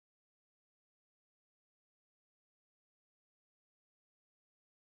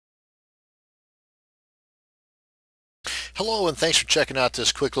Hello and thanks for checking out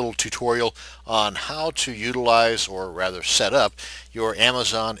this quick little tutorial on how to utilize, or rather set up, your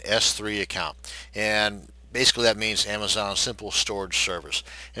Amazon S3 account. And basically that means Amazon Simple Storage Service.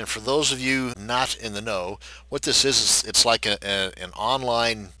 And for those of you not in the know, what this is it's like an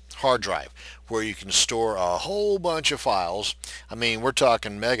online hard drive where you can store a whole bunch of files. I mean, we're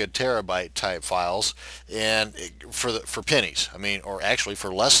talking mega terabyte type files, and for pennies. I mean, or actually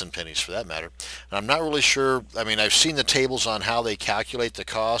for less than pennies for that matter. And I'm not really sure. I mean, I've seen the tables on how they calculate the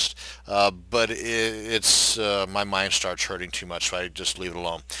cost, but it's my mind starts hurting too much, so I just leave it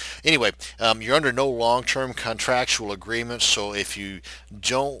alone. Anyway, you're under no long-term contractual agreements, so if you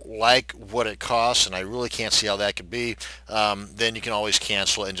don't like what it costs, and I really can't see how that could be, then you can always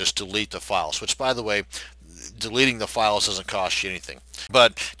cancel it and just delete the files, which, by the way, deleting the files doesn't cost you anything.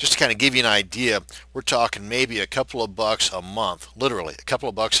 But just to kind of give you an idea, we're talking maybe a couple of bucks a month, literally a couple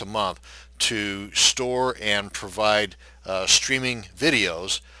of bucks a month, to store and provide streaming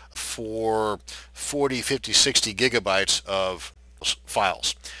videos for 40, 50, 60 gigabytes of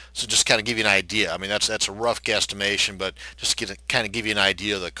files. So just kind of give you an idea. I mean, that's a rough guesstimation, but just to kind of give you an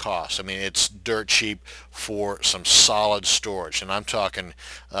idea of the cost. I mean, it's dirt cheap for some solid storage, and I'm talking,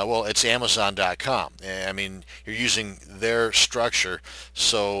 well, it's Amazon.com. I mean, you're using their structure,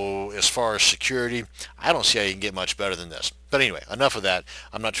 so as far as security, I don't see how you can get much better than this. But anyway, enough of that.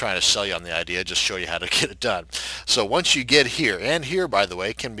 I'm not trying to sell you on the idea, just show you how to get it done. So once you get here, and here, by the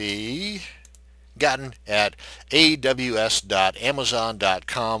way, can be gotten at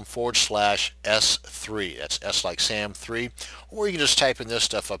aws.amazon.com/S3. That's S like Sam 3. Or you can just type in this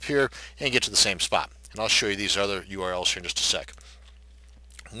stuff up here and get to the same spot. And I'll show you these other URLs here in just a sec.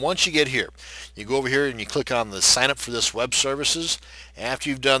 Once you get here, you go over here and you click on the sign up for this web services. After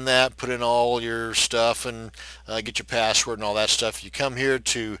you've done that, put in all your stuff and get your password and all that stuff, you come here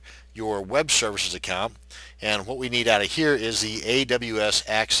to your web services account, and what we need out of here is the AWS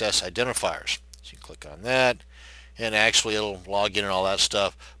Access Identifiers. So you click on that, and actually it'll log in and all that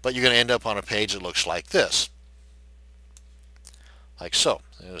stuff, but you're going to end up on a page that looks like this. Like so.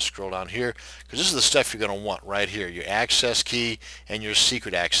 Just scroll down here, because this is the stuff you're going to want right here, your access key and your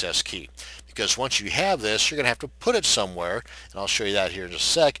secret access key. Because once you have this, you're going to have to put it somewhere, and I'll show you that here in just a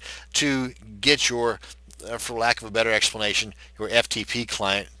sec, to get your, for lack of a better explanation, your FTP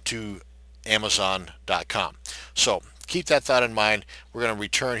client to Amazon.com. So keep that thought in mind. We're going to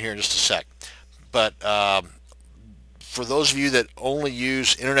return here in just a sec. But for those of you that only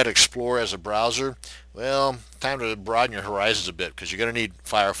use Internet Explorer as a browser, well, time to broaden your horizons a bit, because you're going to need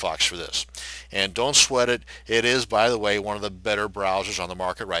Firefox for this. And don't sweat it. It is, by the way, one of the better browsers on the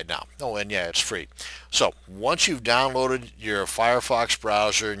market right now. Oh, and yeah, it's free. So once you've downloaded your Firefox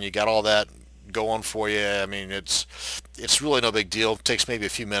browser and you got all that going for you, I mean, it's really no big deal. It takes maybe a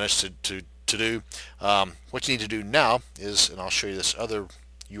few minutes to do. What you need to do now is, and I'll show you this other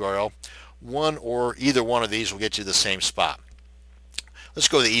URL, one or either one of these will get you the same spot. Let's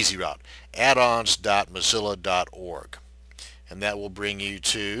go the easy route, addons.mozilla.org, and that will bring you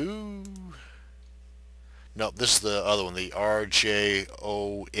to, no, this is the other one, the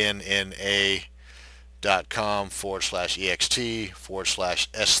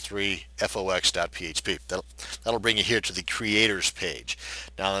rjonna.com/ext/s3fox.php. That'll bring you here to the creators page.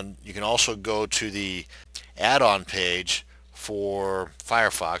 Now then, you can also go to the add-on page for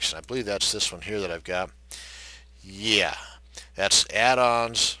Firefox, and I believe that's this one here that I've got. Yeah, that's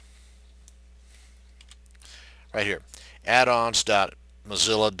add-ons right here,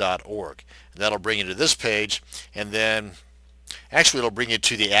 addons.mozilla.org. That'll bring you to this page, and then actually it'll bring you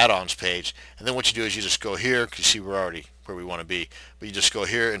to the add-ons page, and then what you do is you just go here, because you see we're already where we want to be, but you just go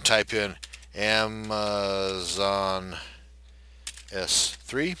here and type in Amazon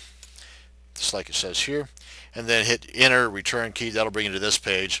S3, just like it says here, and then hit enter, return key. That'll bring you to this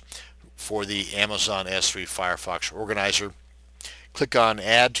page for the Amazon S3 Firefox Organizer. Click on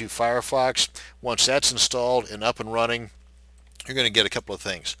add to Firefox. Once that's installed and up and running, you're going to get a couple of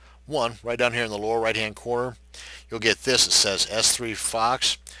things. One, right down here in the lower right hand corner, you'll get this. It says S3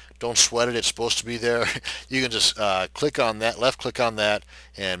 Fox. Don't sweat it, it's supposed to be there. You can just click on that, left click on that,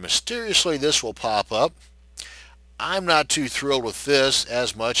 and mysteriously this will pop up. I'm not too thrilled with this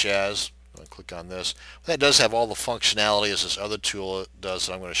as much as, I'll click on this. That does have all the functionality as this other tool does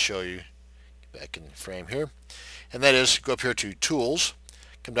that I'm going to show you. Get back in the frame here. And that is, go up here to Tools,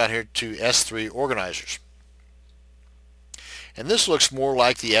 come down here to S3 Organizers. And this looks more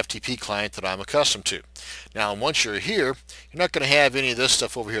like the FTP client that I'm accustomed to. Now, once you're here, you're not going to have any of this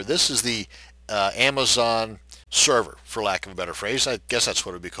stuff over here. This is the Amazon server, for lack of a better phrase. I guess that's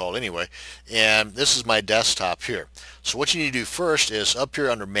what it would be called anyway. And this is my desktop here. So what you need to do first is up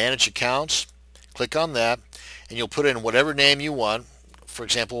here under Manage Accounts, Click on that, and you'll put in whatever name you want. For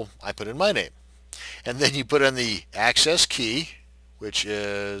example, I put in my name. And then you put in the access key, which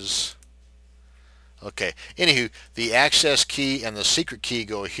is, okay, anywho, the access key and the secret key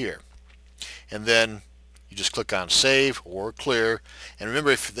go here. And then you just click on save or clear. And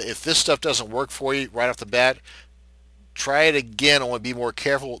remember, if this stuff doesn't work for you right off the bat, try it again. Only be more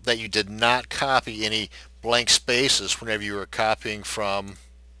careful that you did not copy any blank spaces whenever you were copying from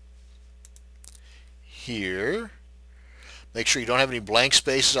here. Make sure you don't have any blank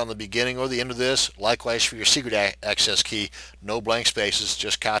spaces on the beginning or the end of this. Likewise for your secret access key, no blank spaces,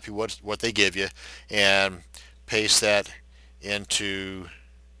 just copy what they give you and paste that into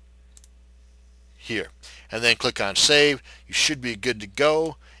here. And then click on save. You should be good to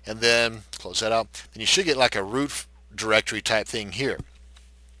go, and then close that out. Then you should get like a root directory type thing here.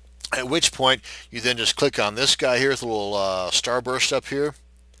 At which point you then just click on this guy here with a little starburst up here.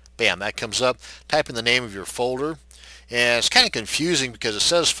 Bam, that comes up. Type in the name of your folder. And it's kind of confusing because it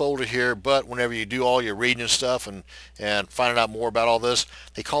says folder here, but whenever you do all your reading and stuff and finding out more about all this,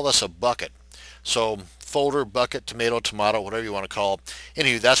 they call this a bucket. So folder, bucket, tomato, whatever you want to call it.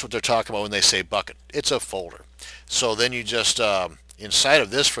 Anyway, that's what they're talking about when they say bucket. It's a folder. So then you just, inside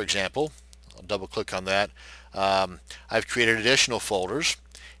of this, for example, I'll double click on that. I've created additional folders.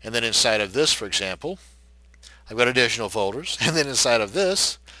 And then inside of this, for example, I've got additional folders. And then inside of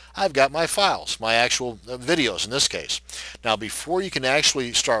this, I've got my files, my actual videos in this case. Now before you can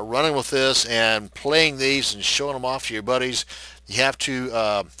actually start running with this and playing these and showing them off to your buddies, you have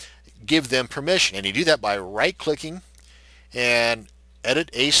to give them permission. And you do that by right clicking and edit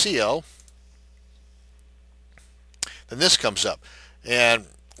ACL. Then this comes up. And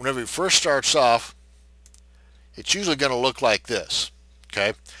whenever it first starts off, it's usually going to look like this.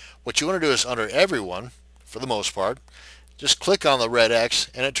 Okay? What you want to do is under everyone, for the most part, just click on the red X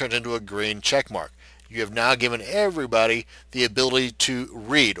and it turns into a green check mark. You have now given everybody the ability to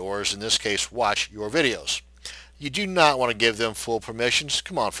read, or as in this case, watch your videos. You do not want to give them full permissions.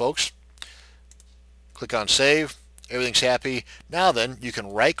 Come on, folks. Click on save. Everything's happy. Now then, you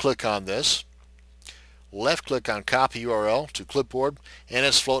can right click on this, left click on copy URL to clipboard, and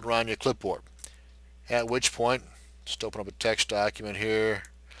it's floating around your clipboard. At which point, just open up a text document here,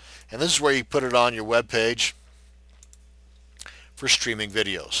 and this is where you put it on your web page for streaming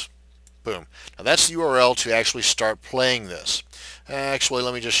videos. Boom. Now that's the URL to actually start playing this. Actually,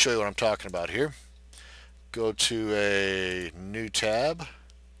 let me just show you what I'm talking about here. Go to a new tab,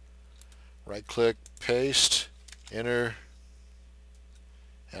 right click, paste, enter,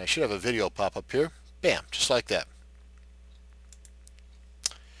 and I should have a video pop up here. Bam, just like that.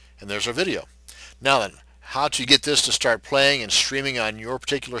 And there's our video. Now then, how to get this to start playing and streaming on your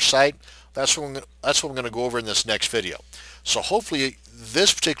particular site, that's what I'm going to go over in this next video. So hopefully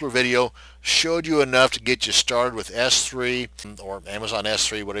this particular video showed you enough to get you started with S3 or Amazon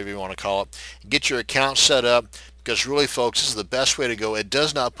S3, whatever you want to call it. Get your account set up, because really, folks, this is the best way to go. It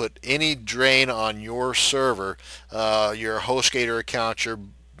does not put any drain on your server, your HostGator account, your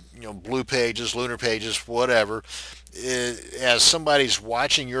Blue Pages, Lunar Pages, whatever. As somebody's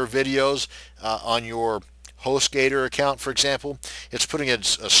watching your videos on your HostGator account, for example, it's putting a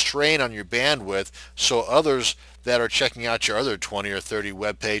strain on your bandwidth, so others that are checking out your other 20 or 30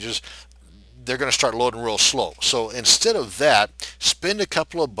 web pages, they're going to start loading real slow. So instead of that, spend a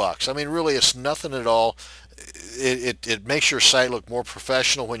couple of bucks. I mean, really, it's nothing at all. It makes your site look more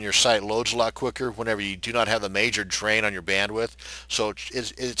professional when your site loads a lot quicker whenever you do not have the major drain on your bandwidth. So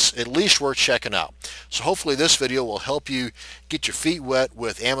it's at least worth checking out. So hopefully this video will help you get your feet wet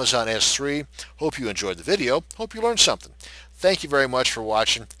with Amazon S3. Hope you enjoyed the video. Hope you learned something. Thank you very much for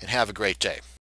watching, and have a great day.